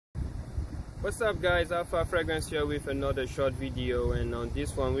What's up guys, Alpha Fragrance here with another short video, and on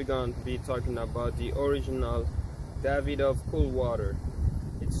this one we're going to be talking about the original DavidOff Cool Water.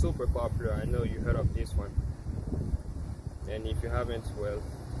 It's super popular. I know you heard of this one, and if you haven't, well,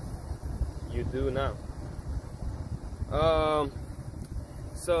 you do now.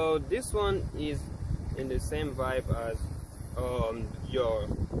 So this one is in the same vibe as your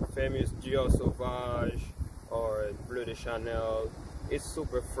famous Dior Sauvage or Bleu de Chanel. It's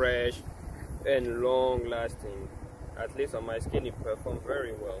super fresh and long lasting. At least on my skin it performed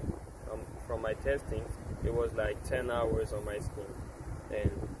very well. From my testing, it was like 10 hours on my skin,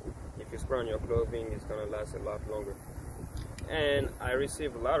 and if you spray on your clothing, it's gonna last a lot longer. And I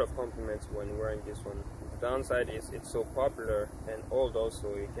received a lot of compliments when wearing this one. The downside is it's so popular and old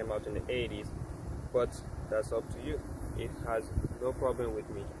also. It came out in the 80s, but that's up to you. It has no problem with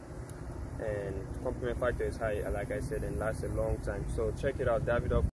me, and compliment factor is high, like I said, and lasts a long time. So check it out, DavidOff.